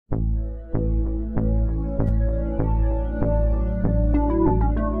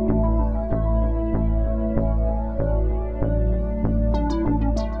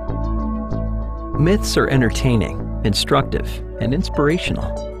Myths are entertaining, instructive, and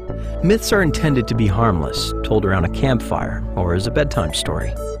inspirational. Myths are intended to be harmless, told around a campfire or as a bedtime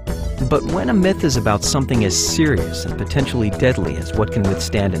story. But when a myth is about something as serious and potentially deadly as what can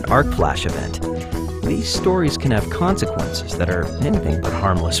withstand an arc flash event, these stories can have consequences that are anything but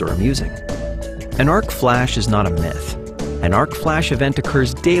harmless or amusing. An arc flash is not a myth. An arc flash event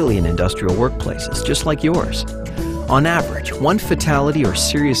occurs daily in industrial workplaces, just like yours. On average, one fatality or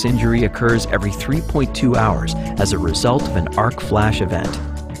serious injury occurs every 3.2 hours as a result of an arc flash event.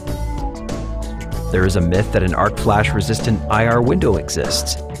 There is a myth that an arc flash-resistant IR window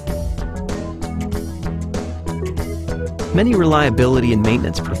exists. Many reliability and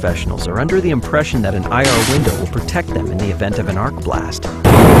maintenance professionals are under the impression that an IR window will protect them in the event of an arc blast.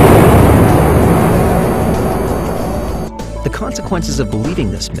 The consequences of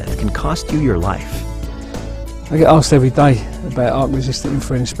believing this myth can cost you your life. I get asked every day about arc-resistant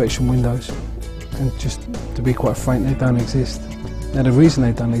infrared inspection windows, and just to be quite frank, they don't exist. Now the reason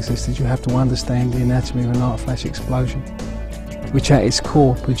they don't exist is you have to understand the anatomy of an arc flash explosion, which at its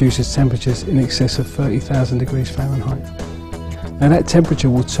core produces temperatures in excess of 30,000 degrees Fahrenheit. Now that temperature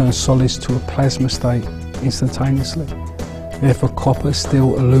will turn solids to a plasma state instantaneously. Therefore copper,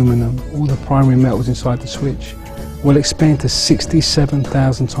 steel, aluminum, all the primary metals inside the switch, will expand to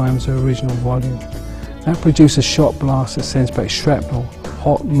 67,000 times their original volume. That produces a shot blast that sends back shrapnel,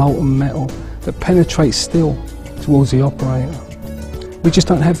 hot molten metal, that penetrates steel towards the operator. We just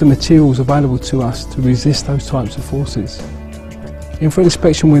don't have the materials available to us to resist those types of forces. Infrared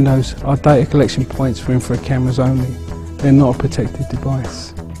inspection windows are data collection points for infrared cameras only. They're not a protected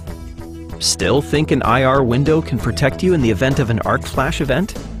device. Still think an IR window can protect you in the event of an arc flash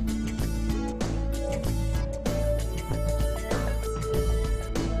event?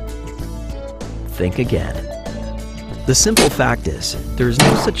 Think again. The simple fact is, there is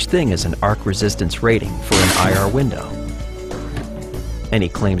no such thing as an arc resistance rating for an IR window. Any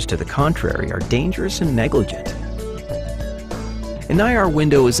claims to the contrary are dangerous and negligent. An IR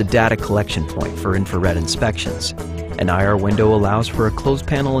window is a data collection point for infrared inspections. An IR window allows for a closed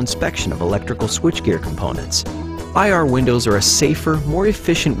panel inspection of electrical switchgear components. IR windows are a safer, more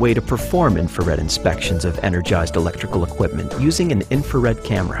efficient way to perform infrared inspections of energized electrical equipment using an infrared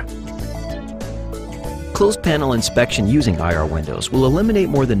camera. Closed panel inspection using IR windows will eliminate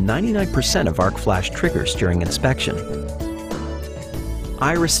more than 99% of arc flash triggers during inspection.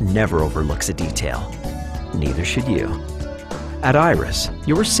 IRIS never overlooks a detail. Neither should you. At IRIS,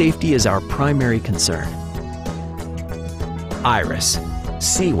 your safety is our primary concern. IRIS.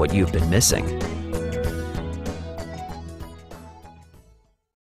 See what you've been missing.